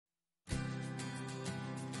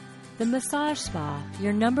The Massage Spa,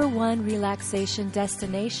 your #1 relaxation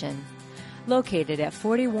destination. Located at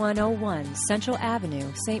 4101 Central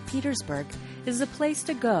Avenue, St. Petersburg, is a place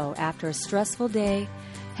to go after a stressful day,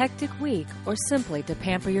 hectic week, or simply to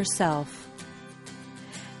pamper yourself.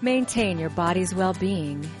 Maintain your body's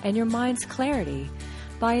well-being and your mind's clarity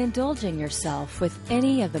by indulging yourself with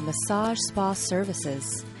any of the massage spa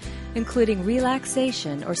services, including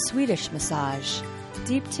relaxation or Swedish massage,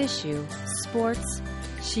 deep tissue, sports,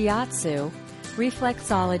 shiatsu,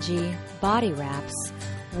 reflexology, body wraps,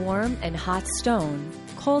 warm and hot stone,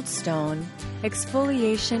 cold stone,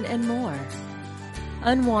 exfoliation, and more.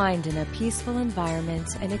 Unwind in a peaceful environment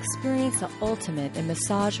and experience the ultimate in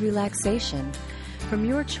massage relaxation from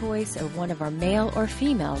your choice of one of our male or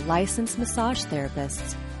female licensed massage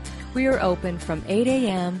therapists. We are open from 8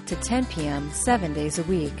 a.m. to 10 p.m. 7 days a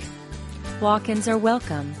week. Walk-ins are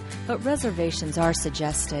welcome, but reservations are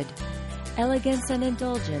suggested. Elegance and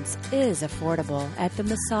indulgence is affordable at the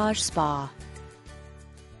Massage Spa.